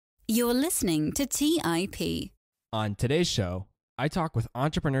You're listening to TIP. On today's show, I talk with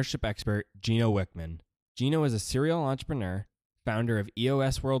entrepreneurship expert Gino Wickman. Gino is a serial entrepreneur, founder of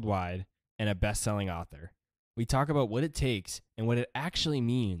EOS Worldwide, and a best-selling author. We talk about what it takes and what it actually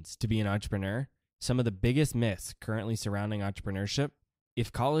means to be an entrepreneur, some of the biggest myths currently surrounding entrepreneurship,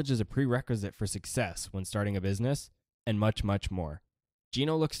 if college is a prerequisite for success when starting a business, and much, much more.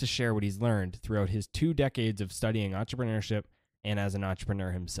 Gino looks to share what he's learned throughout his 2 decades of studying entrepreneurship and as an entrepreneur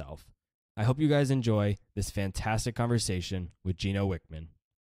himself. I hope you guys enjoy this fantastic conversation with Gino Wickman.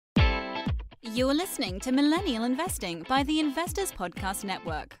 You're listening to Millennial Investing by the Investors Podcast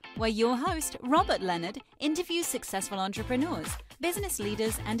Network, where your host, Robert Leonard, interviews successful entrepreneurs, business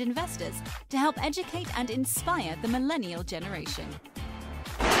leaders, and investors to help educate and inspire the millennial generation.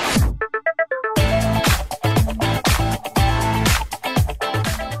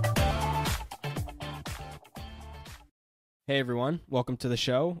 Hey everyone, welcome to the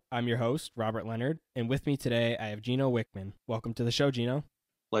show. I'm your host, Robert Leonard, and with me today I have Gino Wickman. Welcome to the show, Gino.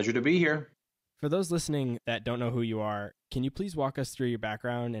 Pleasure to be here. For those listening that don't know who you are, can you please walk us through your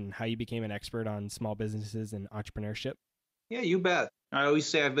background and how you became an expert on small businesses and entrepreneurship? Yeah, you bet. I always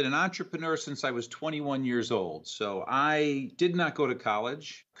say I've been an entrepreneur since I was 21 years old. So I did not go to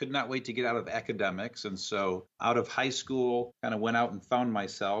college, could not wait to get out of academics. And so out of high school, kind of went out and found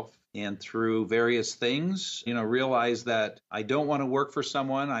myself. And through various things, realized that I don't want to work for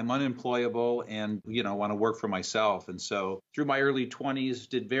someone. I'm unemployable and, want to work for myself. And so through my early 20s,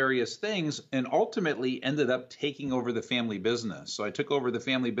 did various things and ultimately ended up taking over the family business. So I took over the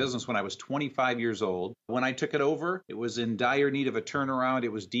family business when I was 25 years old. When I took it over, it was in dire need of a turnaround.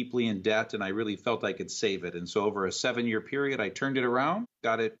 It was deeply in debt and I really felt I could save it. And so over a 7-year period, I turned it around,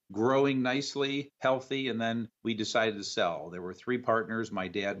 got it growing nicely, healthy, and then we decided to sell. There were 3 partners, my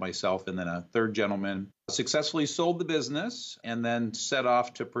dad, myself, and then a third gentleman. Successfully sold the business and then set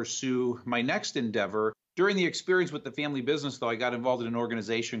off to pursue my next endeavor. During the experience with the family business, though, I got involved in an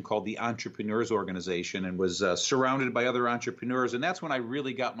organization called the Entrepreneurs Organization and was surrounded by other entrepreneurs. And that's when I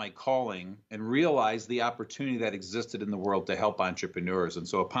really got my calling and realized the opportunity that existed in the world to help entrepreneurs. And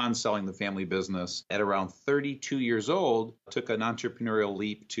so upon selling the family business at around 32 years old, I took an entrepreneurial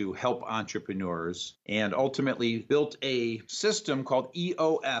leap to help entrepreneurs and ultimately built a system called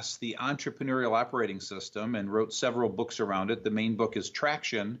EOS, the Entrepreneurial Operating System, and wrote several books around it. The main book is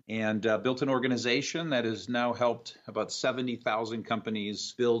Traction, and built an organization that has now helped about 70,000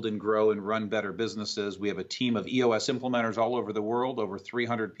 companies build and grow and run better businesses. We have a team of EOS implementers all over the world, over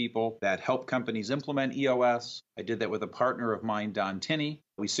 300 people that help companies implement EOS. I did that with a partner of mine, Don Tinney.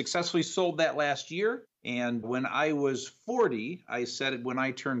 We successfully sold that last year. And when I was 40, I said, when I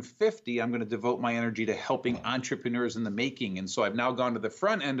turn 50, I'm going to devote my energy to helping entrepreneurs in the making. And so I've now gone to the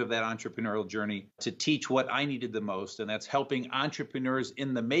front end of that entrepreneurial journey to teach what I needed the most. And that's helping entrepreneurs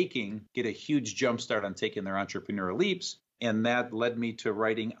in the making get a huge jumpstart on taking their entrepreneurial leaps. And that led me to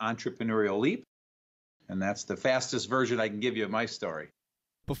writing Entrepreneurial Leap. And that's the fastest version I can give you of my story.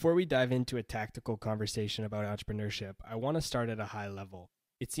 Before we dive into a tactical conversation about entrepreneurship, I want to start at a high level.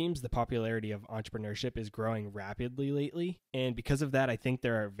 It seems the popularity of entrepreneurship is growing rapidly lately, and because of that, I think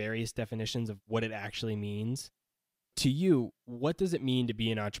there are various definitions of what it actually means. To you, what does it mean to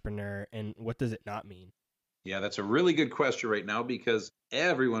be an entrepreneur, and what does it not mean? Yeah, that's a really good question right now because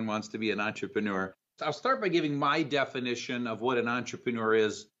everyone wants to be an entrepreneur. I'll start by giving my definition of what an entrepreneur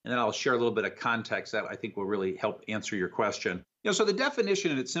is, and then I'll share a little bit of context that I think will really help answer your question. So the definition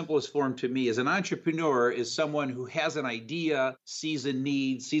in its simplest form to me is an entrepreneur is someone who has an idea, sees a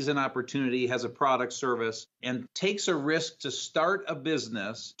need, sees an opportunity, has a product, service, and takes a risk to start a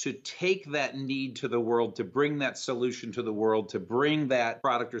business, to take that need to the world, to bring that solution to the world, to bring that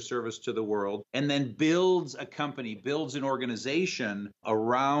product or service to the world, and then builds a company, builds an organization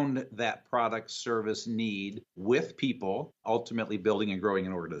around that product, service, need with people, ultimately building and growing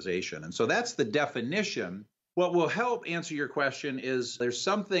an organization. And so that's the definition. What will help answer your question is there's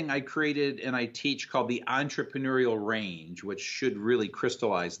something I created and I teach called the entrepreneurial range, which should really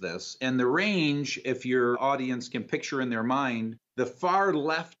crystallize this. And the range, if your audience can picture in their mind, the far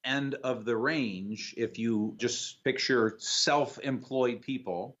left end of the range, if you just picture self-employed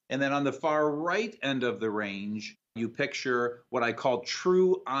people, and then on the far right end of the range, you picture what I call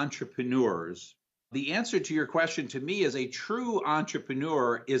true entrepreneurs. The answer to your question to me is a true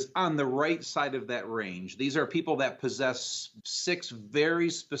entrepreneur is on the right side of that range. These are people that possess 6 very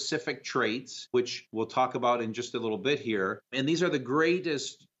specific traits, which we'll talk about in just a little bit here. And these are the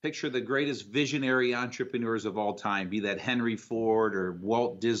greatest, picture the greatest visionary entrepreneurs of all time, be that Henry Ford or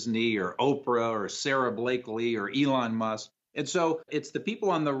Walt Disney or Oprah or Sarah Blakely or Elon Musk. And so it's the people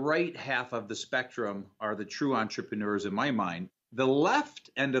on the right half of the spectrum are the true entrepreneurs in my mind. The left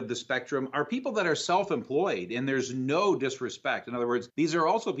end of the spectrum are people that are self-employed, and there's no disrespect. In other words, these are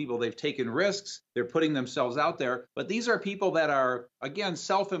also people, they've taken risks, they're putting themselves out there, but these are people that are, again,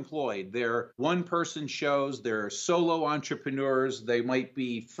 self-employed. They're one-person shows, they're solo entrepreneurs, they might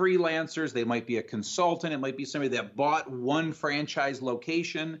be freelancers, they might be a consultant, it might be somebody that bought one franchise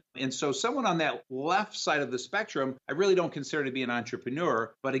location. And so someone on that left side of the spectrum, I really don't consider to be an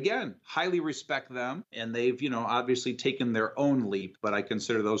entrepreneur, but again, highly respect them, and they've, obviously taken their own leap, but I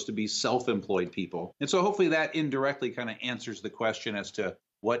consider those to be self-employed people. And so hopefully that indirectly kind of answers the question as to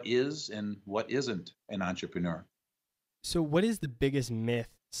what is and what isn't an entrepreneur. So what is the biggest myth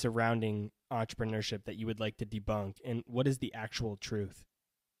surrounding entrepreneurship that you would like to debunk, and what is the actual truth?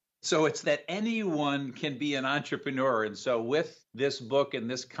 So it's that anyone can be an entrepreneur. And so with this book and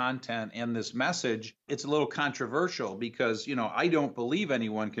this content and this message, it's a little controversial because, I don't believe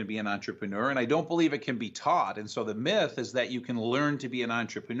anyone can be an entrepreneur, and I don't believe it can be taught. And so the myth is that you can learn to be an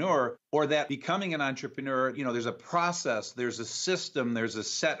entrepreneur, or that becoming an entrepreneur, there's a process, there's a system, there's a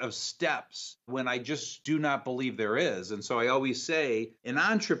set of steps, when I just do not believe there is. And so I always say an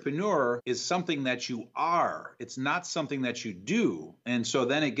entrepreneur is something that you are. It's not something that you do. And so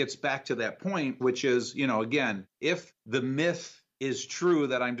then it gets back to that point, which is, again, if the myth is true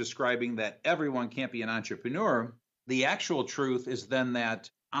that I'm describing that everyone can't be an entrepreneur, the actual truth is then that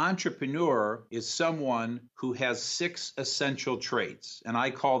entrepreneur is someone who has 6 essential traits. And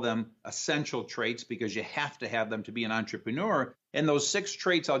I call them essential traits because you have to have them to be an entrepreneur. And those 6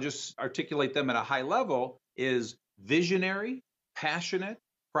 traits, I'll just articulate them at a high level, is visionary, passionate,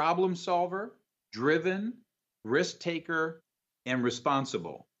 problem solver, driven, risk taker, and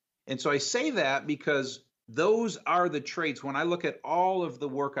responsible. And so I say that because those are the traits. When I look at all of the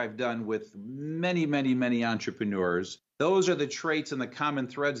work I've done with many, many, many entrepreneurs, those are the traits and the common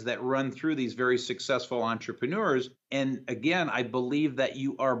threads that run through these very successful entrepreneurs. And again, I believe that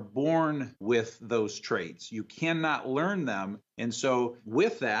you are born with those traits. You cannot learn them. And so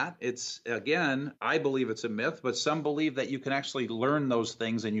with that, it's, again, I believe it's a myth, but some believe that you can actually learn those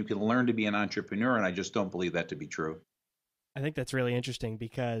things and you can learn to be an entrepreneur. And I just don't believe that to be true. I think that's really interesting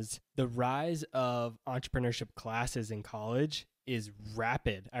because the rise of entrepreneurship classes in college is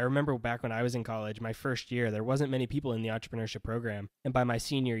rapid. I remember back when I was in college, my first year, there wasn't many people in the entrepreneurship program. And by my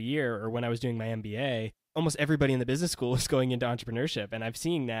senior year, or when I was doing my MBA, almost everybody in the business school was going into entrepreneurship. And I've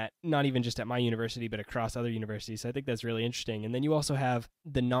seen that not even just at my university, but across other universities. So I think that's really interesting. And then you also have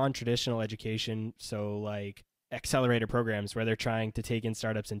the non-traditional education. So like accelerator programs where they're trying to take in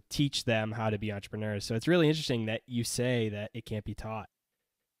startups and teach them how to be entrepreneurs. So it's really interesting that you say that it can't be taught.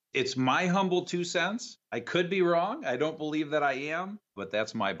 It's my humble 2 cents. I could be wrong. I don't believe that I am, but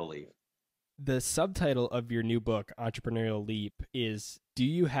that's my belief. The subtitle of your new book, Entrepreneurial Leap, is Do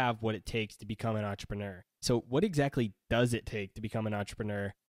You Have What It Takes to Become an Entrepreneur? So what exactly does it take to become an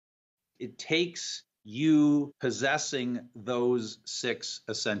entrepreneur? It takes you possessing those 6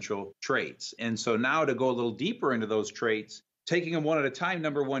 essential traits. And so now to go a little deeper into those traits, taking them one at a time,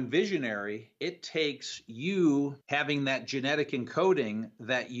 number 1, visionary, it takes you having that genetic encoding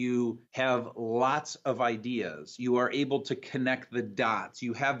that you have lots of ideas. You are able to connect the dots.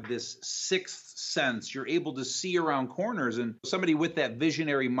 You have this 6th sense. You're able to see around corners. And somebody with that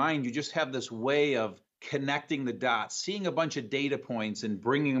visionary mind, you just have this way of connecting the dots, seeing a bunch of data points and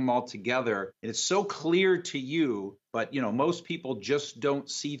bringing them all together. And it's so clear to you, but most people just don't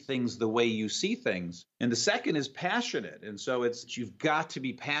see things the way you see things. And the second is passionate. And so you've got to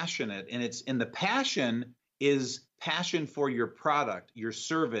be passionate. And the passion is passion for your product, your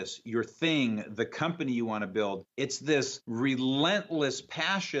service, your thing, the company you want to build. It's this relentless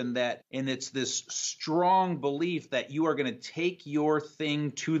passion and it's this strong belief that you are going to take your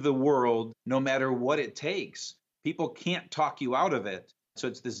thing to the world no matter what it takes. People can't talk you out of it. So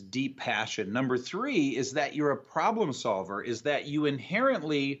it's this deep passion. Number 3 is that you're a problem solver, is that you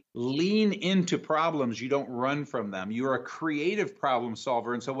inherently lean into problems. You don't run from them. You're a creative problem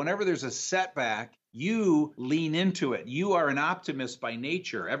solver. And so whenever there's a setback, you lean into it. You are an optimist by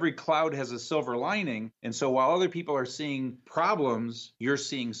nature. Every cloud has a silver lining. And so while other people are seeing problems, you're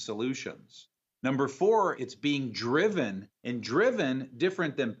seeing solutions. Number 4, it's being driven. And driven,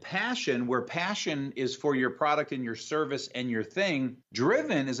 different than passion, where passion is for your product and your service and your thing.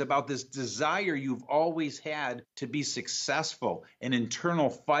 Driven is about this desire you've always had to be successful, an internal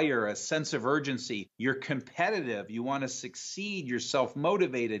fire, a sense of urgency. You're competitive. You want to succeed. You're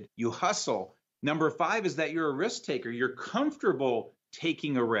self-motivated. You hustle. Number 5 is that you're a risk taker. You're comfortable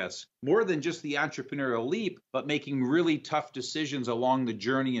taking a risk, more than just the entrepreneurial leap, but making really tough decisions along the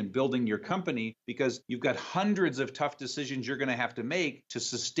journey and building your company, because you've got hundreds of tough decisions you're going to have to make to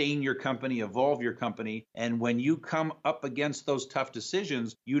sustain your company, evolve your company. And when you come up against those tough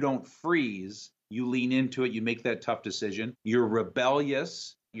decisions, you don't freeze. You lean into it. You make that tough decision. You're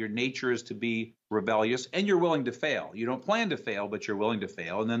rebellious. Your nature is to be rebellious, and you're willing to fail. You don't plan to fail, but you're willing to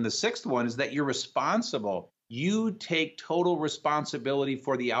fail. And then the sixth one is that you're responsible. You take total responsibility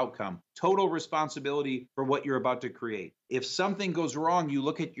for the outcome, total responsibility for what you're about to create. If something goes wrong, you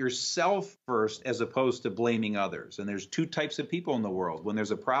look at yourself first as opposed to blaming others. And there's two types of people in the world. When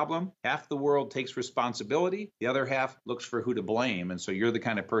there's a problem, half the world takes responsibility, the other half looks for who to blame. And so you're the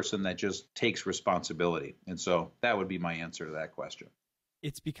kind of person that just takes responsibility. And so that would be my answer to that question.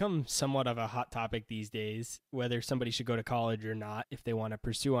 It's become somewhat of a hot topic these days, whether somebody should go to college or not if they want to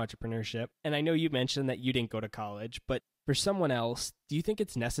pursue entrepreneurship. And I know you mentioned that you didn't go to college, but for someone else, do you think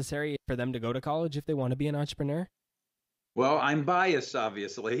it's necessary for them to go to college if they want to be an entrepreneur? Well, I'm biased,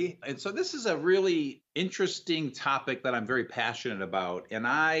 obviously. And so this is a really interesting topic that I'm very passionate about. And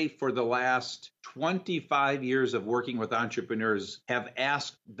I, for the last 25 years of working with entrepreneurs, have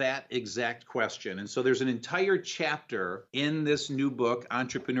asked that exact question. And so there's an entire chapter in this new book,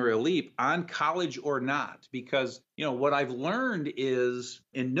 Entrepreneurial Leap, on college or not, because what I've learned is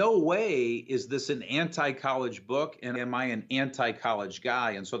in no way is this an anti-college book, and am I an anti-college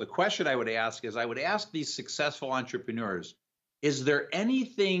guy? And so the question I would ask is, I would ask these successful entrepreneurs, is there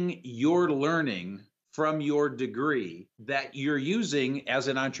anything you're learning from your degree that you're using as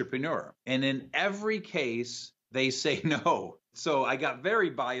an entrepreneur? And in every case, they say no. So I got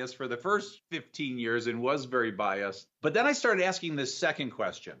very biased for the first 15 years and was very biased. But then I started asking this second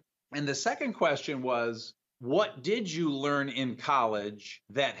question. And the second question was, what did you learn in college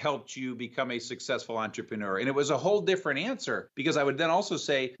that helped you become a successful entrepreneur? And it was a whole different answer, because I would then also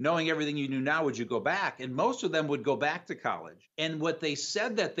say, knowing everything you knew now, would you go back? And most of them would go back to college. And what they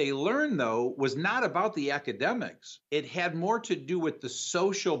said that they learned, though, was not about the academics. It had more to do with the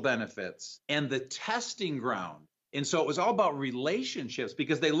social benefits and the testing ground. And so it was all about relationships,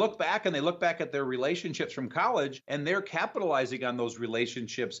 because they look back at their relationships from college, and they're capitalizing on those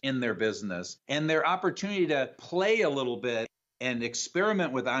relationships in their business, and their opportunity to play a little bit and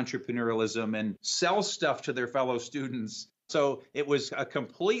experiment with entrepreneurialism and sell stuff to their fellow students. So it was a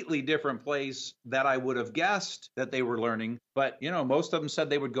completely different place that I would have guessed that they were learning. But, most of them said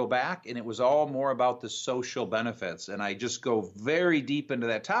they would go back, and it was all more about the social benefits. And I just go very deep into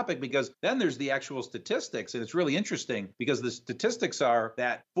that topic, because then there's the actual statistics. And it's really interesting, because the statistics are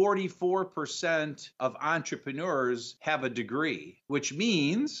that 44% of entrepreneurs have a degree, which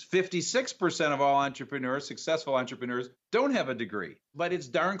means 56% of all entrepreneurs, successful entrepreneurs, don't have a degree. But it's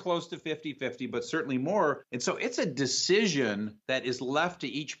darn close to 50-50, but certainly more. And so it's a decision that is left to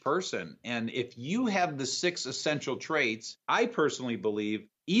each person. And if you have the 6 essential traits, I personally believe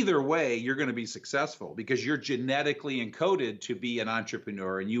either way, you're going to be successful, because you're genetically encoded to be an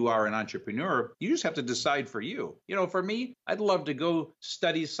entrepreneur, and you are an entrepreneur. You just have to decide for you. For me, I'd love to go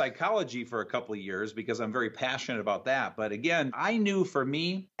study psychology for a couple of years, because I'm very passionate about that. But again, I knew for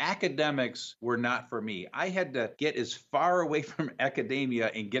me, academics were not for me. I had to get as far away from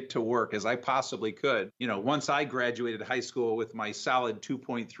academia and get to work as I possibly could. Once I graduated high school with my solid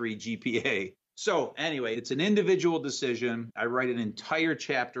 2.3 GPA. So anyway, it's an individual decision. I write an entire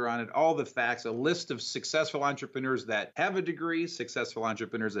chapter on it, all the facts, a list of successful entrepreneurs that have a degree, successful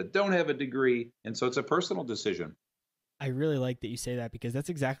entrepreneurs that don't have a degree. And so it's a personal decision. I really like that you say that, because that's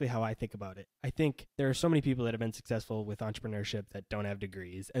exactly how I think about it. I think there are so many people that have been successful with entrepreneurship that don't have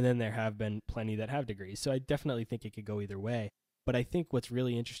degrees, and then there have been plenty that have degrees. So I definitely think it could go either way. But I think what's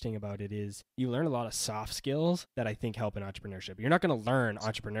really interesting about it is you learn a lot of soft skills that I think help in entrepreneurship. You're not going to learn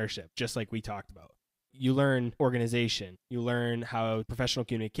entrepreneurship just like we talked about. You learn organization, you learn how professional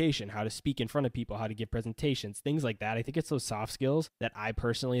communication, how to speak in front of people, how to give presentations, things like that. I think it's those soft skills that I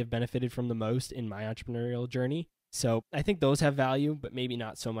personally have benefited from the most in my entrepreneurial journey. So I think those have value, but maybe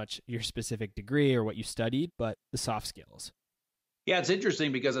not so much your specific degree or what you studied, but the soft skills. Yeah, it's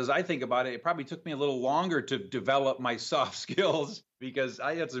interesting, because as I think about it, it probably took me a little longer to develop my soft skills, because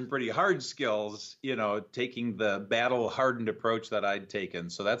I had some pretty hard skills, taking the battle-hardened approach that I'd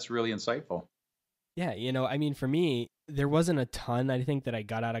taken. So that's really insightful. Yeah, for me, there wasn't a ton, I think, that I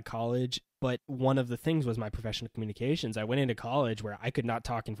got out of college, but one of the things was my professional communications. I went into college where I could not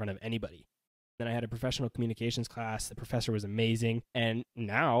talk in front of anybody. Then I had a professional communications class. The professor was amazing. And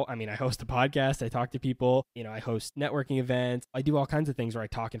now, I host a podcast. I talk to people. I host networking events. I do all kinds of things where I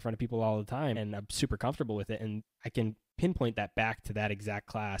talk in front of people all the time, and I'm super comfortable with it. And I can pinpoint that back to that exact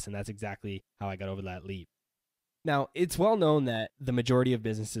class. And that's exactly how I got over that leap. Now, it's well known that the majority of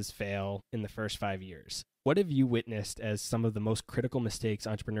businesses fail in the first 5 years. What have you witnessed as some of the most critical mistakes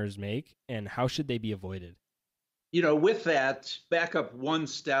entrepreneurs make, and how should they be avoided? With that, back up one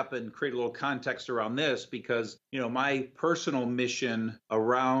step and create a little context around this because, my personal mission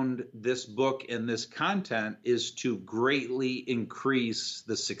around this book and this content is to greatly increase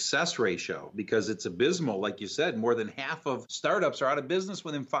the success ratio because it's abysmal. Like you said, more than half of startups are out of business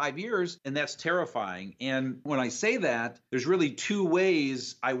within 5 years, and that's terrifying. And when I say that, there's really two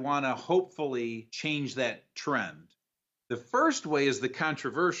ways I want to hopefully change that trend. The first way is the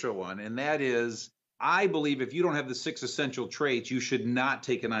controversial one, and that is, I believe if you don't have the 6 essential traits, you should not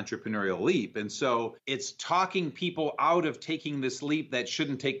take an entrepreneurial leap. And so it's talking people out of taking this leap that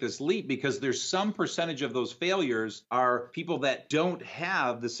shouldn't take this leap because there's some percentage of those failures are people that don't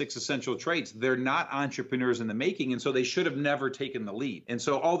have the 6 essential traits. They're not entrepreneurs in the making. And so they should have never taken the leap. And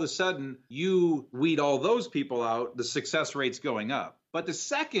so all of a sudden you weed all those people out, the success rate's going up. But the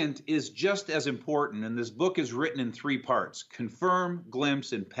second is just as important, and this book is written in 3 parts: confirm,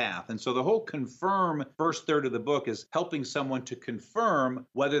 glimpse, and path. And so the whole confirm first third of the book is helping someone to confirm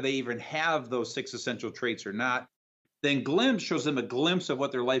whether they even have those 6 essential traits or not. Then glimpse shows them a glimpse of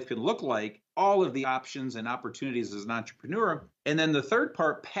what their life could look like, all of the options and opportunities as an entrepreneur. And then the third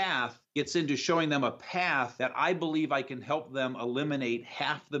part, path, gets into showing them a path that I believe I can help them eliminate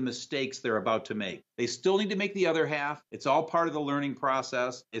half the mistakes they're about to make. They still need to make the other half. It's all part of the learning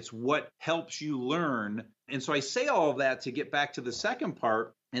process. It's what helps you learn. And so I say all of that to get back to the second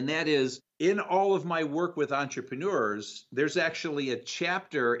part, and that is, in all of my work with entrepreneurs, there's actually a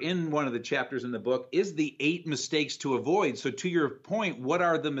chapter in one of the chapters in the book is the 8 mistakes to avoid. So to your point, what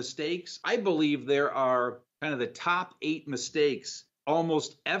are the mistakes? I believe there are kind of the top 8 mistakes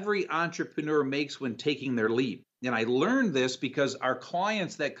almost every entrepreneur makes when taking their leap. And I learned this because our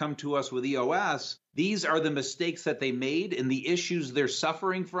clients that come to us with EOS, these are the mistakes that they made and the issues they're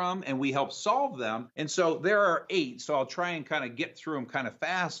suffering from, and we help solve them. And so there are 8. So I'll try and kind of get through them kind of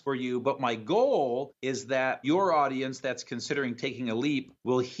fast for you. But my goal is that your audience that's considering taking a leap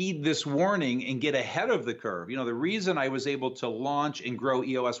will heed this warning and get ahead of the curve. The reason I was able to launch and grow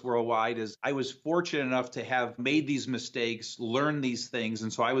EOS Worldwide is I was fortunate enough to have made these mistakes, learned these things.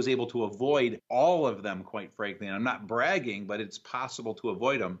 And so I was able to avoid all of them, quite frankly. And I'm not bragging, but it's possible to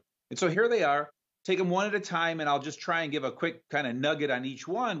avoid them. And so here they are. Take them one at a time, and I'll just try and give a quick kind of nugget on each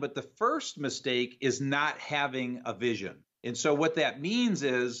one. But the first mistake is not having a vision. And so what that means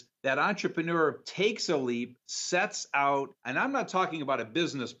is that entrepreneur takes a leap, sets out, and I'm not talking about a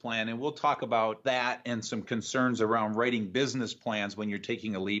business plan, and we'll talk about that and some concerns around writing business plans when you're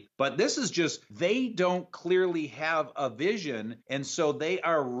taking a leap. But this is just, they don't clearly have a vision, and so they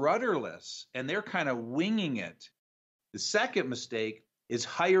are rudderless, and they're kind of winging it. The second mistake is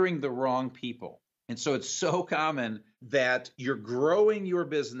hiring the wrong people. And so it's so common that you're growing your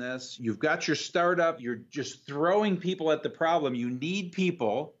business, you've got your startup, you're just throwing people at the problem. You need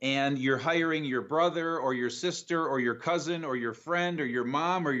people, and you're hiring your brother or your sister or your cousin or your friend or your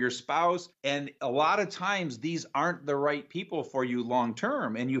mom or your spouse. And a lot of times these aren't the right people for you long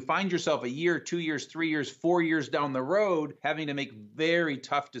term. And you find yourself a year, 2 years, 3 years, 4 years down the road having to make very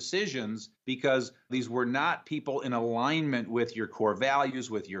tough decisions because these were not people in alignment with your core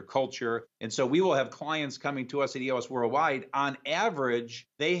values, with your culture. And so we will have clients coming to us at EOS Worldwide. On average,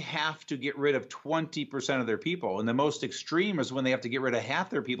 they have to get rid of 20% of their people. And the most extreme is when they have to get rid of half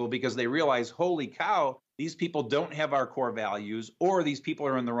their people because they realize, holy cow, these people don't have our core values, or these people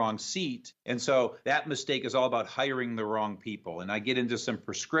are in the wrong seat. And so that mistake is all about hiring the wrong people. And I get into some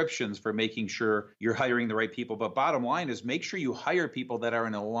prescriptions for making sure you're hiring the right people. But bottom line is make sure you hire people that are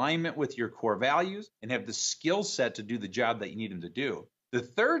in alignment with your core values and have the skill set to do the job that you need them to do. The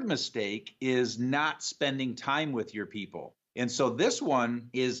third mistake is not spending time with your people. And so this one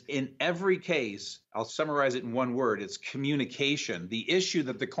is, in every case, I'll summarize it in one word. It's communication. The issue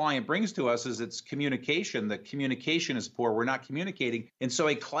that the client brings to us is it's communication. The communication is poor. We're not communicating. And so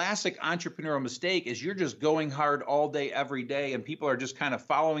a classic entrepreneurial mistake is you're just going hard all day, every day, and people are just kind of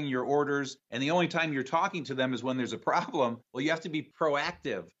following your orders. And the only time you're talking to them is when there's a problem. Well, you have to be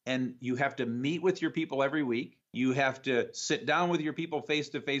proactive, and you have to meet with your people every week. You have to sit down with your people face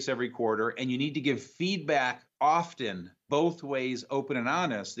to face every quarter, and you need to give feedback often, both ways, open and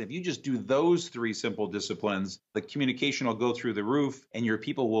honest. If you just do those 3 simple disciplines, the communication will go through the roof and your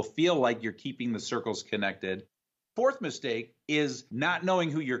people will feel like you're keeping the circles connected. Fourth mistake is not knowing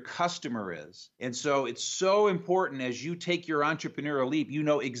who your customer is. And so it's so important as you take your entrepreneurial leap, you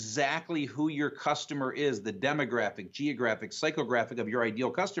know exactly who your customer is, the demographic, geographic, psychographic of your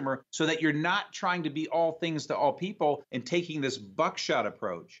ideal customer, so that you're not trying to be all things to all people and taking this buckshot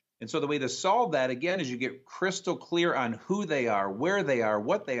approach. And so the way to solve that, again, is you get crystal clear on who they are, where they are,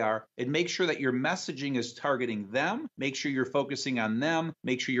 what they are, and make sure that your messaging is targeting them. Make sure you're focusing on them.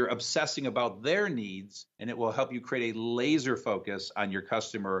 Make sure you're obsessing about their needs, and it will help you create a laser focus on your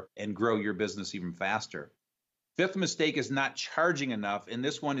customer and grow your business even faster. Fifth mistake is not charging enough, and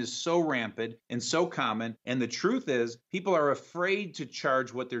this one is so rampant and so common. And the truth is, people are afraid to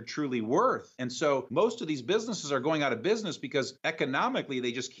charge what they're truly worth. And so most of these businesses are going out of business because economically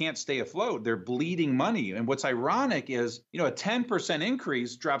they just can't stay afloat. They're bleeding money. And what's ironic is, a 10%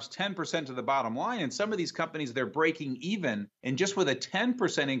 increase drops 10% to the bottom line. And some of these companies, they're breaking even. And just with a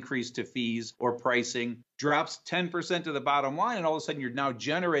 10% increase to fees or pricing, drops 10% to the bottom line, and all of a sudden you're now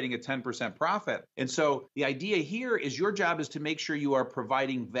generating a 10% profit. And so the idea here is your job is to make sure you are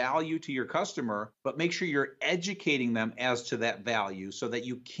providing value to your customer, but make sure you're educating them as to that value so that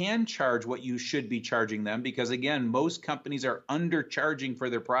you can charge what you should be charging them. Because again, most companies are undercharging for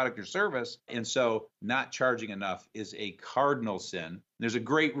their product or service. And so not charging enough is a cardinal sin. There's a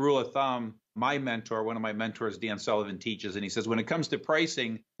great rule of thumb. My mentor, one of my mentors, Dan Sullivan, teaches, and he says, when it comes to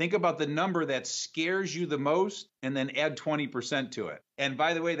pricing, think about the number that scares you the most and then add 20% to it. And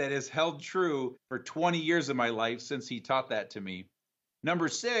by the way, that has held true for 20 years of my life since he taught that to me. Number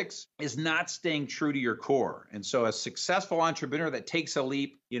 6 is not staying true to your core. And so a successful entrepreneur that takes a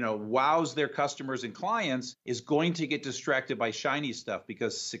leap, wows their customers and clients is going to get distracted by shiny stuff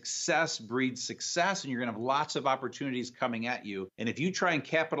because success breeds success and you're going to have lots of opportunities coming at you. And if you try and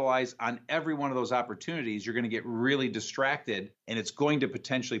capitalize on every one of those opportunities, you're going to get really distracted and it's going to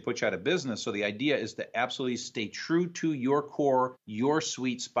potentially put you out of business. So the idea is to absolutely stay true to your core, your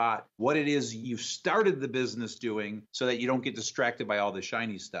sweet spot, what it is you started the business doing so that you don't get distracted by all the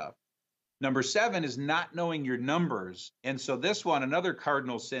shiny stuff. Number 7 is not knowing your numbers. And so this one, another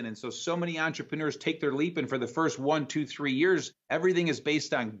cardinal sin. And so many entrepreneurs take their leap and for the first 1, 2, 3 years, everything is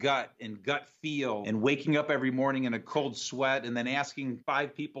based on gut and gut feel and waking up every morning in a cold sweat and then asking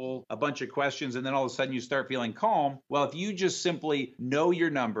 5 people a bunch of questions. And then all of a sudden you start feeling calm. Well, if you just simply know your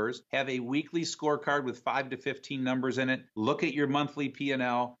numbers, have a weekly scorecard with 5 to 15 numbers in it, look at your monthly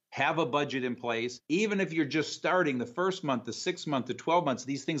P&L, have a budget in place. Even if you're just starting the first month, the 6th month, the 12 months,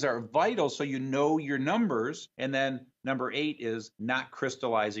 these things are vital so you know your numbers. And then number 8 is not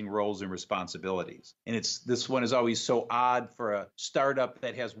crystallizing roles and responsibilities. And this one is always so odd for a startup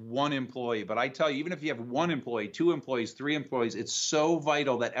that has 1 employee. But I tell you, even if you have 1 employee, 2 employees, 3 employees, it's so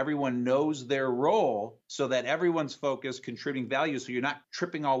vital that everyone knows their role so that everyone's focused, contributing value. So you're not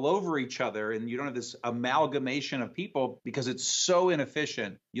tripping all over each other and you don't have this amalgamation of people because it's so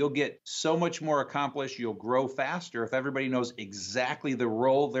inefficient. You'll get so much more accomplished. You'll grow faster if everybody knows exactly the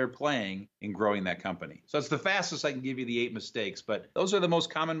role they're playing in growing that company. So it's the fastest I can give you the 8 mistakes, but those are the most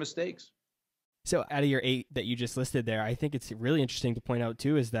common mistakes. So out of your 8 that you just listed there, I think it's really interesting to point out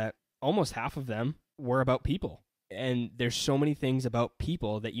too, is that almost half of them were about people. And there's so many things about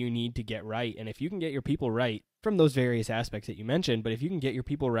people that you need to get right. And if you can get your people right from those various aspects that you mentioned, but if you can get your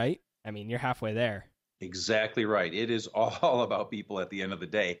people right, you're halfway there. Exactly right. It is all about people at the end of the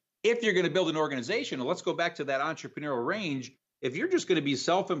day. If you're going to build an organization, let's go back to that entrepreneurial range. If you're just going to be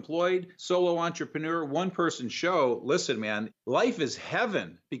self-employed, solo entrepreneur, one-person show, listen, man, life is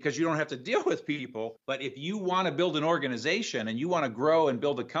heaven because you don't have to deal with people. But if you want to build an organization and you want to grow and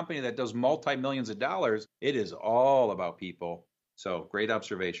build a company that does multi-millions of dollars, it is all about people. So great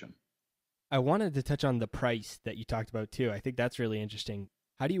observation. I wanted to touch on the price that you talked about too. I think that's really interesting.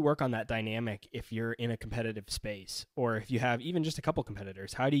 How do you work on that dynamic if you're in a competitive space or if you have even just a couple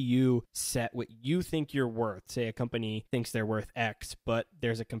competitors? How do you set what you think you're worth? Say a company thinks they're worth X, but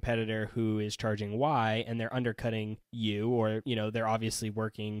there's a competitor who is charging Y and they're undercutting you, or, they're obviously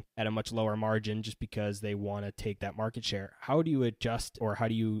working at a much lower margin just because they want to take that market share. How do you adjust or how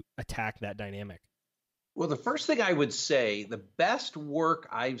do you attack that dynamic? Well, the first thing I would say, the best work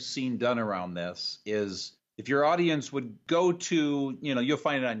I've seen done around this is if your audience would go to, you'll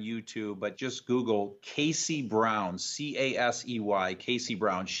find it on YouTube, but just Google Casey Brown, Casey, Casey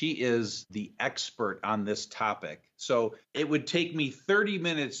Brown. She is the expert on this topic. So it would take me 30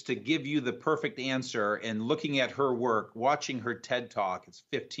 minutes to give you the perfect answer. And looking at her work, watching her TED Talk, it's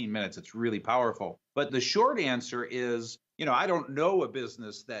 15 minutes. It's really powerful. But the short answer is, I don't know a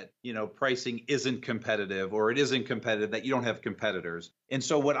business that, pricing isn't competitive, or it isn't competitive, that you don't have competitors. And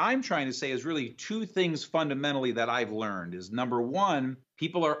so what I'm trying to say is really two things fundamentally that I've learned is, number one,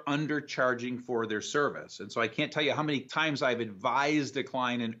 people are undercharging for their service. And so I can't tell you how many times I've advised a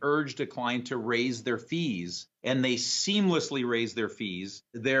client and urged a client to raise their fees, and they seamlessly raise their fees.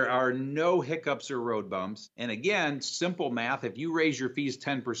 There are no hiccups or road bumps. And again, simple math, if you raise your fees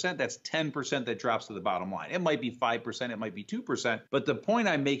 10%, that's 10% that drops to the bottom line. It might be 5%, it might be 2%. But the point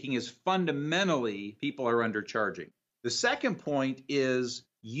I'm making is fundamentally, people are undercharging. The second point is,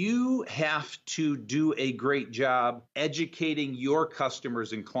 you have to do a great job educating your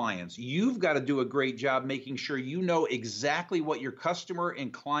customers and clients. You've got to do a great job making sure you know exactly what your customer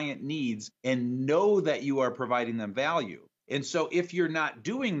and client needs and know that you are providing them value. And so if you're not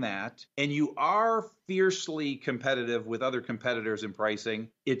doing that and you are fiercely competitive with other competitors in pricing,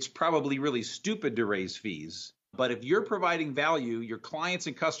 it's probably really stupid to raise fees. But if you're providing value, your clients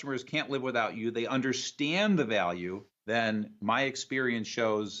and customers can't live without you. They understand the value. Then my experience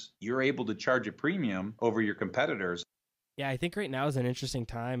shows you're able to charge a premium over your competitors. Yeah, I think right now is an interesting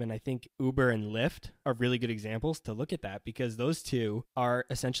time, and I think Uber and Lyft are really good examples to look at that, because those two are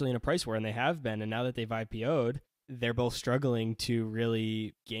essentially in a price war, and they have been, and now that they've IPO'd, they're both struggling to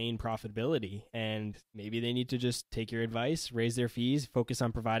really gain profitability, and maybe they need to just take your advice, raise their fees, focus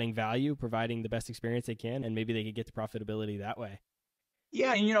on providing value, providing the best experience they can, and maybe they could get to profitability that way.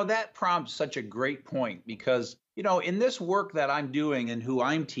 Yeah, and that prompts such a great point because, in this work that I'm doing and who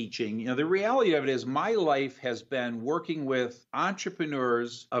I'm teaching, the reality of it is my life has been working with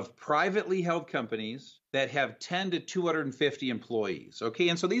entrepreneurs of privately held companies that have 10 to 250 employees. Okay.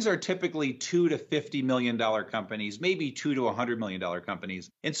 And so these are typically $2 to $50 million companies, maybe $2 to $100 million companies.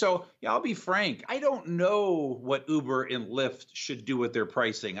 And so I'll be frank, I don't know what Uber and Lyft should do with their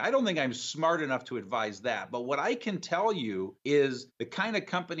pricing. I don't think I'm smart enough to advise that. But what I can tell you is the kind of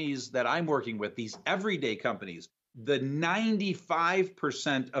companies that I'm working with, these everyday companies, the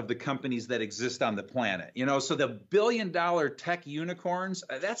 95% of the companies that exist on the planet, so the billion-dollar tech unicorns,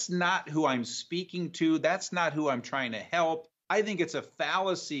 that's not who I'm speaking to. That's not who I'm trying to help. I think it's a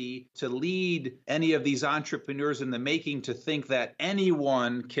fallacy to lead any of these entrepreneurs in the making to think that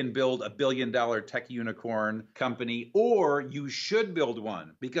anyone can build a billion-dollar tech unicorn company, or you should build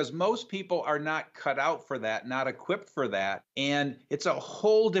one, because most people are not cut out for that, not equipped for that. And it's a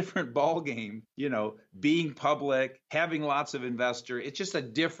whole different ballgame, being public, having lots of investors. It's just a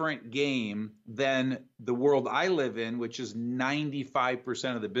different game than the world I live in, which is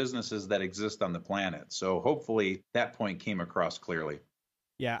 95% of the businesses that exist on the planet. So hopefully that point came across clearly.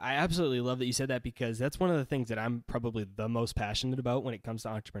 Yeah, I absolutely love that you said that, because that's one of the things that I'm probably the most passionate about when it comes to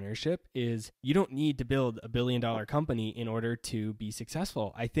entrepreneurship is you don't need to build a billion-dollar company in order to be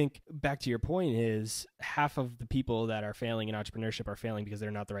successful. I think back to your point is half of the people that are failing in entrepreneurship are failing because they're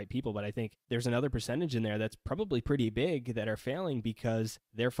not the right people. But I think there's another percentage in there that's probably pretty big that are failing because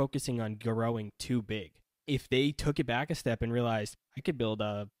they're focusing on growing too big. If they took it back a step and realized I could build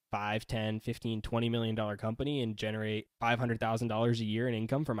a $5, $10, $15, $20 million company and generate $500,000 a year in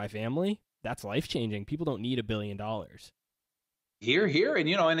income for my family, that's life-changing. People don't need $1 billion. Here.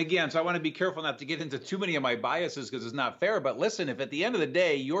 And again, so I want to be careful not to get into too many of my biases because it's not fair. But listen, if at the end of the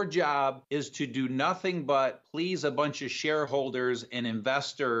day, your job is to do nothing but please a bunch of shareholders and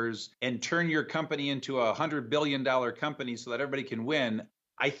investors and turn your company into a $100 billion company so that everybody can win,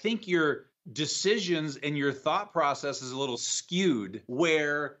 I think your decisions and your thought process is a little skewed,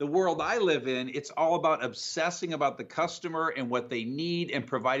 where the world I live in, it's all about obsessing about the customer and what they need and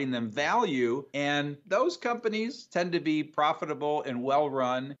providing them value. And those companies tend to be profitable and well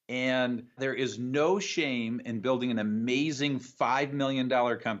run. And there is no shame in building an amazing $5 million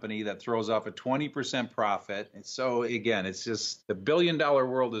company that throws off a 20% profit. And so again, it's just the $1 billion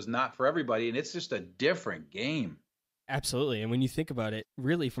world is not for everybody. And it's just a different game. Absolutely. And when you think about it,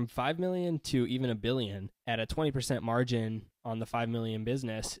 really from 5 million to even $1 billion at a 20% margin on the 5 million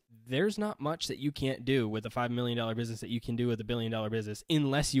business, there's not much that you can't do with a $5 million business that you can do with a $1 billion business,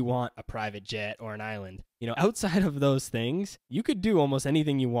 unless you want a private jet or an island. Outside of those things, you could do almost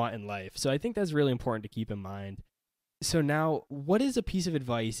anything you want in life. So I think that's really important to keep in mind. So now, what is a piece of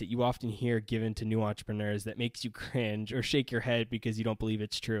advice that you often hear given to new entrepreneurs that makes you cringe or shake your head because you don't believe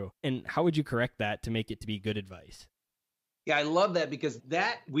it's true? And how would you correct that to make it to be good advice? Yeah, I love that because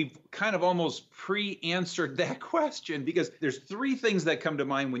we've kind of almost pre-answered that question because there's three things that come to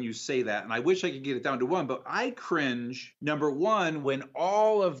mind when you say that. And I wish I could get it down to one, but I cringe, number one, when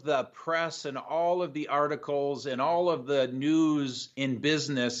all of the press and all of the articles and all of the news in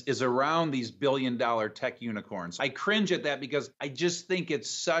business is around these billion-dollar tech unicorns. I cringe at that because I just think it's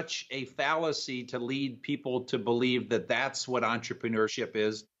such a fallacy to lead people to believe that that's what entrepreneurship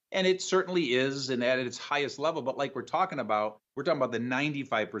is. And it certainly is, and at its highest level. But like we're talking about the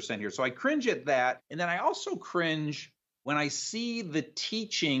 95% here. So I cringe at that. And then I also cringe when I see the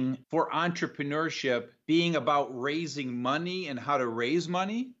teaching for entrepreneurship being about raising money and how to raise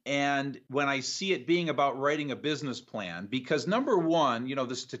money, and when I see it being about writing a business plan, because number one,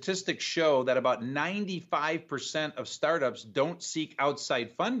 the statistics show that about 95% of startups don't seek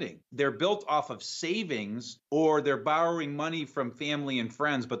outside funding. They're built off of savings or they're borrowing money from family and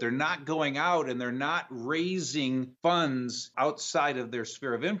friends, but they're not going out and they're not raising funds outside of their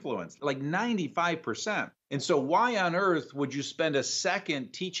sphere of influence, like 95%. And so why on earth would you spend a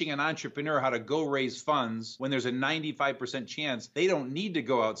second teaching an entrepreneur how to go raise funds when there's a 95% chance they don't need to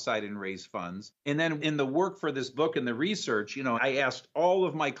go outside and raise funds? And then in the work for this book and the research, I asked all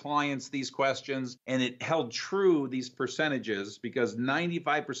of my clients these questions and it held true, these percentages, because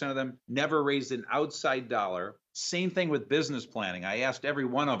 95% of them never raised an outside dollar. Same thing with business planning. I asked every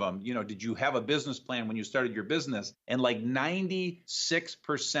one of them, did you have a business plan when you started your business? And like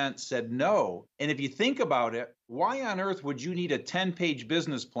 96% said no. And if you think about it, why on earth would you need a 10-page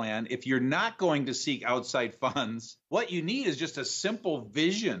business plan if you're not going to seek outside funds? What you need is just a simple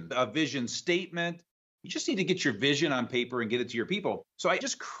vision, a vision statement. You just need to get your vision on paper and get it to your people. So I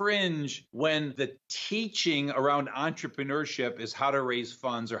just cringe when the teaching around entrepreneurship is how to raise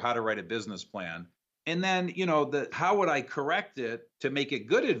funds or how to write a business plan. And then, how would I correct it to make it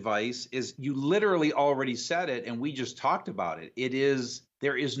good advice is you literally already said it, and we just talked about it.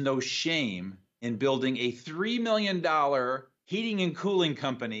 There is no shame in building a $3 million heating and cooling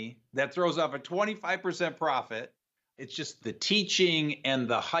company that throws off a 25% profit. It's just the teaching and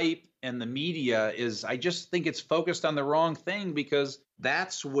the hype and the media I just think it's focused on the wrong thing because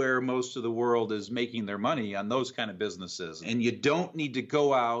that's where most of the world is making their money, on those kind of businesses. And you don't need to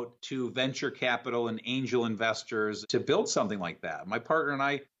go out to venture capital and angel investors to build something like that. My partner and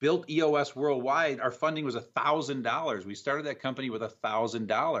I built EOS Worldwide. Our funding was $1,000. We started that company with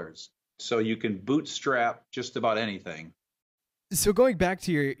 $1,000. So you can bootstrap just about anything. So going back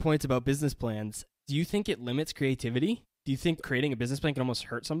to your points about business plans, do you think it limits creativity? Do you think creating a business plan can almost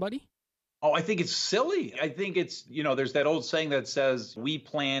hurt somebody? Oh, I think it's silly. I think it's, there's that old saying that says, we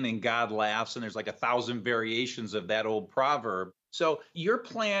plan and God laughs, and there's like 1,000 variations of that old proverb. So your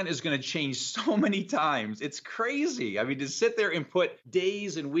plan is going to change so many times. It's crazy. I mean, to sit there and put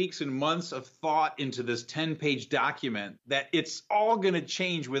days and weeks and months of thought into this 10-page document that it's all going to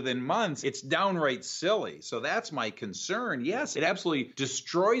change within months, it's downright silly. So that's my concern. Yes, it absolutely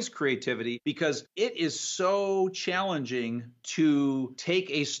destroys creativity because it is so challenging to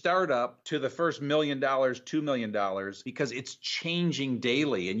take a startup to the first $1 million, $2 million, because it's changing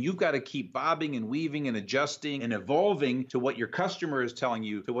daily. And you've got to keep bobbing and weaving and adjusting and evolving to what your customer is telling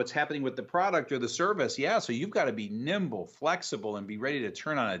you, to what's happening with the product or the service. Yeah, so you've got to be nimble, flexible, and be ready to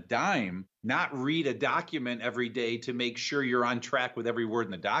turn on a dime, not read a document every day to make sure you're on track with every word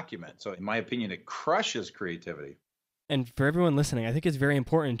in the document. So in my opinion, it crushes creativity. And for everyone listening, I think it's very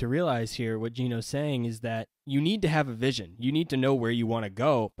important to realize here what Gino's saying is that you need to have a vision. You need to know where you want to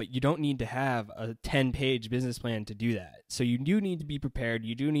go, but you don't need to have a 10-page business plan to do that. So you do need to be prepared.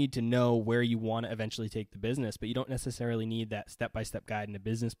 You do need to know where you want to eventually take the business, but you don't necessarily need that step-by-step guide in a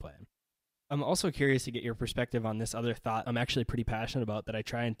business plan. I'm also curious to get your perspective on this other thought I'm actually pretty passionate about that I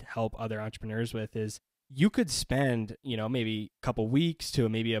try and help other entrepreneurs with is you could spend, maybe a couple weeks to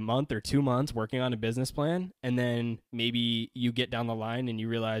maybe a month or 2 months working on a business plan. And then maybe you get down the line and you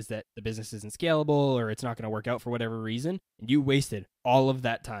realize that the business isn't scalable or it's not going to work out for whatever reason. And you wasted all of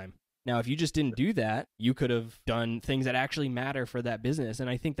that time. Now, if you just didn't do that, you could have done things that actually matter for that business. And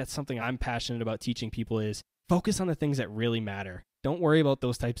I think that's something I'm passionate about teaching people is focus on the things that really matter. Don't worry about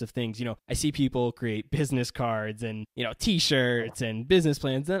those types of things. I see people create business cards and, t-shirts and business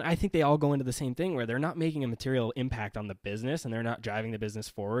plans. Then I think they all go into the same thing where they're not making a material impact on the business and they're not driving the business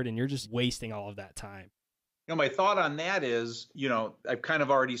forward. And you're just wasting all of that time. My thought on that is, I've kind of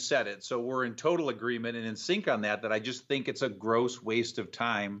already said it. So we're in total agreement and in sync on that I just think it's a gross waste of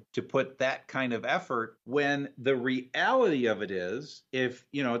time to put that kind of effort when the reality of it is, if,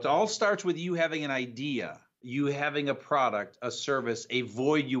 it all starts with you having an idea, you having a product, a service, a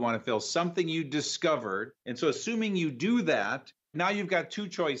void you want to fill, something you discovered. And so assuming you do that, Now you've got two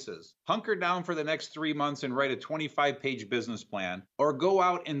choices. Hunker down for the next 3 months and write a 25-page business plan, or go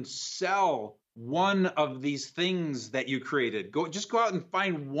out and sell one of these things that you created. Just go out and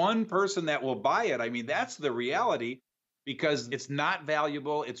find one person that will buy it. I mean, that's the reality, because it's not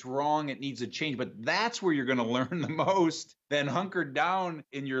valuable, it's wrong, it needs a change. But that's where you're going to learn the most than hunkered down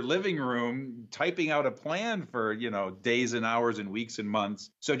in your living room typing out a plan for, days and hours and weeks and months.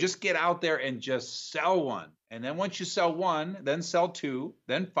 So just get out there and just sell one. And then once you sell one, then sell two,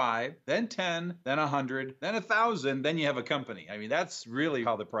 then 5, then 10, then 100, then 1,000, then you have a company. I mean, that's really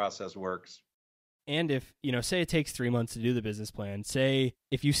how the process works. And if, say it takes 3 months to do the business plan, say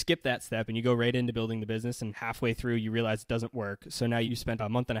if you skip that step and you go right into building the business and halfway through you realize it doesn't work, so now you spent a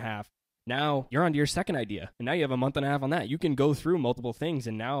month and a half, now you're on to your second idea, and now you have a month and a half on that. You can go through multiple things,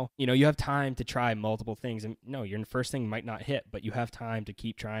 and now, you have time to try multiple things. And no, your first thing might not hit, but you have time to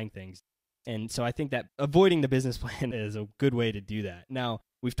keep trying things. And so I think that avoiding the business plan is a good way to do that. Now,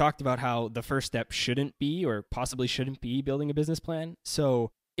 we've talked about how the first step shouldn't be, or possibly shouldn't be, building a business plan.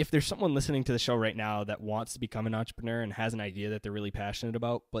 So if there's someone listening to the show right now that wants to become an entrepreneur and has an idea that they're really passionate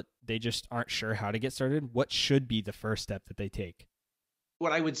about, but they just aren't sure how to get started, what should be the first step that they take?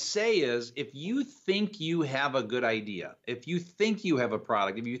 What I would say is, if you think you have a good idea, if you think you have a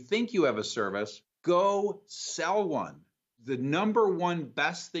product, if you think you have a service, go sell one. The number one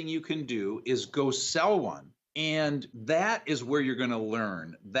best thing you can do is go sell one. And that is where you're going to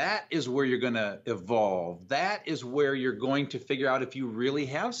learn. That is where you're going to evolve. That is where you're going to figure out if you really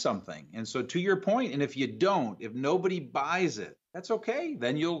have something. And so to your point, and if you don't, if nobody buys it, that's okay.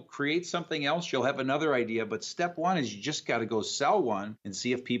 Then you'll create something else. You'll have another idea. But step one is you just got to go sell one and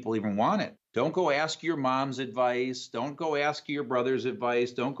see if people even want it. Don't go ask your mom's advice. Don't go ask your brother's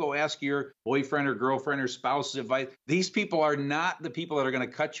advice. Don't go ask your boyfriend or girlfriend or spouse's advice. These people are not the people that are going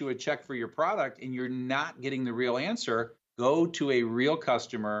to cut you a check for your product, and you're not getting the real answer. Go to a real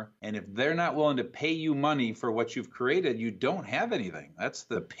customer, and if they're not willing to pay you money for what you've created, you don't have anything. That's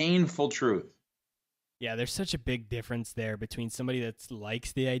the painful truth. Yeah, there's such a big difference there between somebody that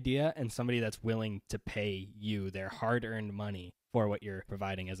likes the idea and somebody that's willing to pay you their hard-earned money for what you're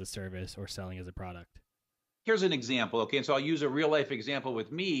providing as a service or selling as a product. Here's an example, okay? And so I'll use a real-life example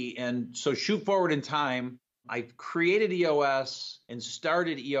with me. And so shoot forward in time, I created EOS and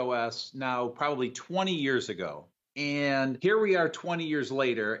started EOS now probably 20 years ago. And here we are 20 years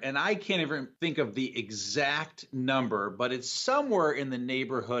later, and I can't even think of the exact number, but it's somewhere in the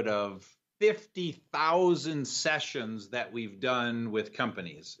neighborhood of 50,000 sessions that we've done with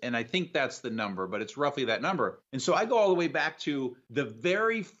companies. And I think that's the number, but it's roughly that number. And so I go all the way back to the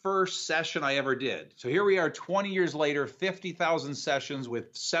very first session I ever did. So here we are 20 years later, 50,000 sessions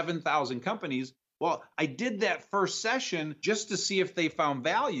with 7,000 companies. Well, I did that first session just to see if they found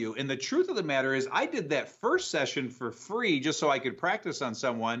value. And the truth of the matter is I did that first session for free just so I could practice on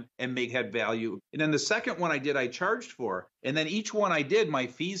someone and make head value. And then the second one I charged for. And then each one I did, my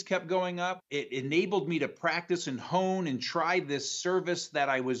fees kept going up. It enabled me to practice and hone and try this service that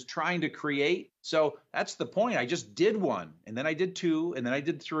I was trying to create. So that's the point. I just did one, and then I did 2, and then I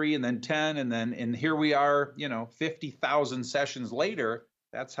did 3, and then 10, and here we are, 50,000 sessions later.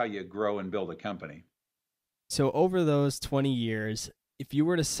 That's how you grow and build a company. So over those 20 years, if you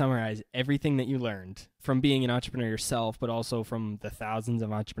were to summarize everything that you learned from being an entrepreneur yourself, but also from the thousands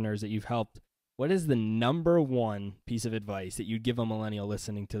of entrepreneurs that you've helped, what is the number one piece of advice that you'd give a millennial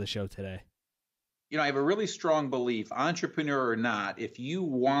listening to the show today? I have a really strong belief, entrepreneur or not, if you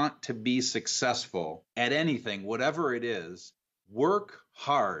want to be successful at anything, whatever it is, work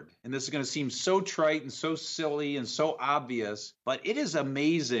hard. And this is going to seem so trite and so silly and so obvious, but it is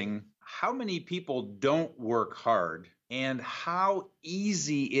amazing how many people don't work hard and how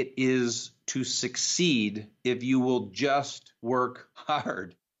easy it is to succeed if you will just work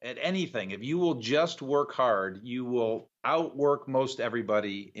hard at anything. If you will just work hard, you will outwork most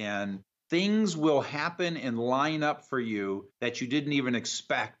everybody, and things will happen and line up for you that you didn't even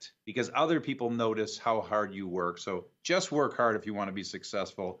expect because other people notice how hard you work. So just work hard if you want to be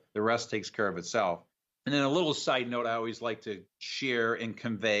successful. The rest takes care of itself. And then a little side note I always like to share and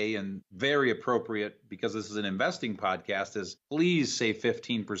convey, and very appropriate because this is an investing podcast, is please save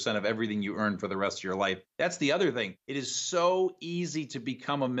 15% of everything you earn for the rest of your life. That's the other thing. It is so easy to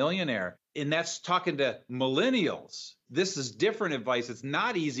become a millionaire. And that's talking to millennials. This is different advice. It's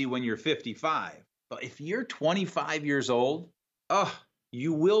not easy when you're 55. But if you're 25 years old,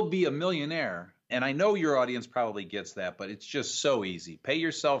 you will be a millionaire. And I know your audience probably gets that, but it's just so easy. Pay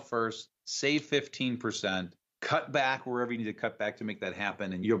yourself first, save 15%, cut back wherever you need to cut back to make that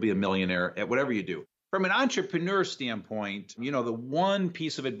happen, and you'll be a millionaire at whatever you do. From an entrepreneur standpoint, the one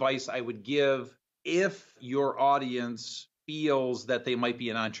piece of advice I would give, if your audience feels that they might be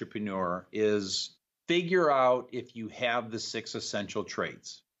an entrepreneur is figure out if you have the 6 essential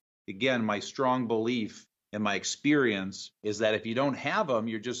traits. Again, my strong belief and my experience is that if you don't have them,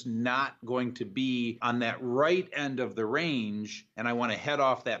 you're just not going to be on that right end of the range. And I want to head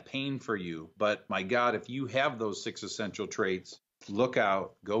off that pain for you. But my God, if you have those 6 essential traits, look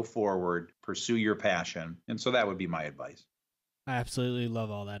out, go forward, pursue your passion. And so that would be my advice. I absolutely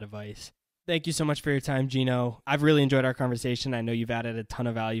love all that advice. Thank you so much for your time, Gino. I've really enjoyed our conversation. I know you've added a ton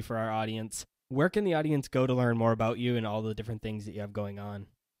of value for our audience. Where can the audience go to learn more about you and all the different things that you have going on?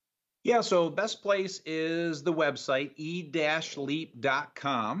 Yeah, so best place is the website, e-leap.com.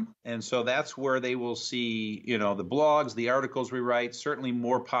 And so that's where they will see, the blogs, the articles we write, certainly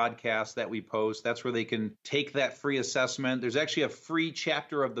more podcasts that we post. That's where they can take that free assessment. There's actually a free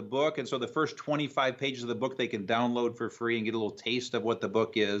chapter of the book. And so the first 25 pages of the book, they can download for free and get a little taste of what the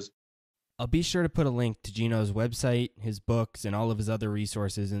book is. I'll be sure to put a link to Gino's website, his books, and all of his other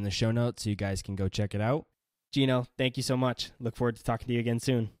resources in the show notes so you guys can go check it out. Gino, thank you so much. Look forward to talking to you again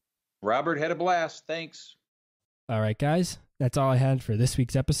soon. Robert, had a blast. Thanks. All right, guys. That's all I had for this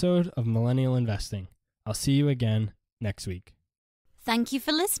week's episode of Millennial Investing. I'll see you again next week. Thank you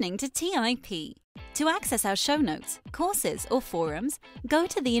for listening to TIP. To access our show notes, courses, or forums, go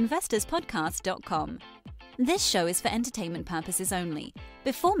to theinvestorspodcast.com. This show is for entertainment purposes only.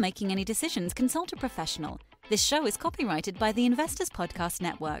 Before making any decisions, consult a professional. This show is copyrighted by the Investors Podcast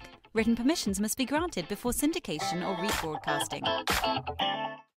Network. Written permissions must be granted before syndication or rebroadcasting.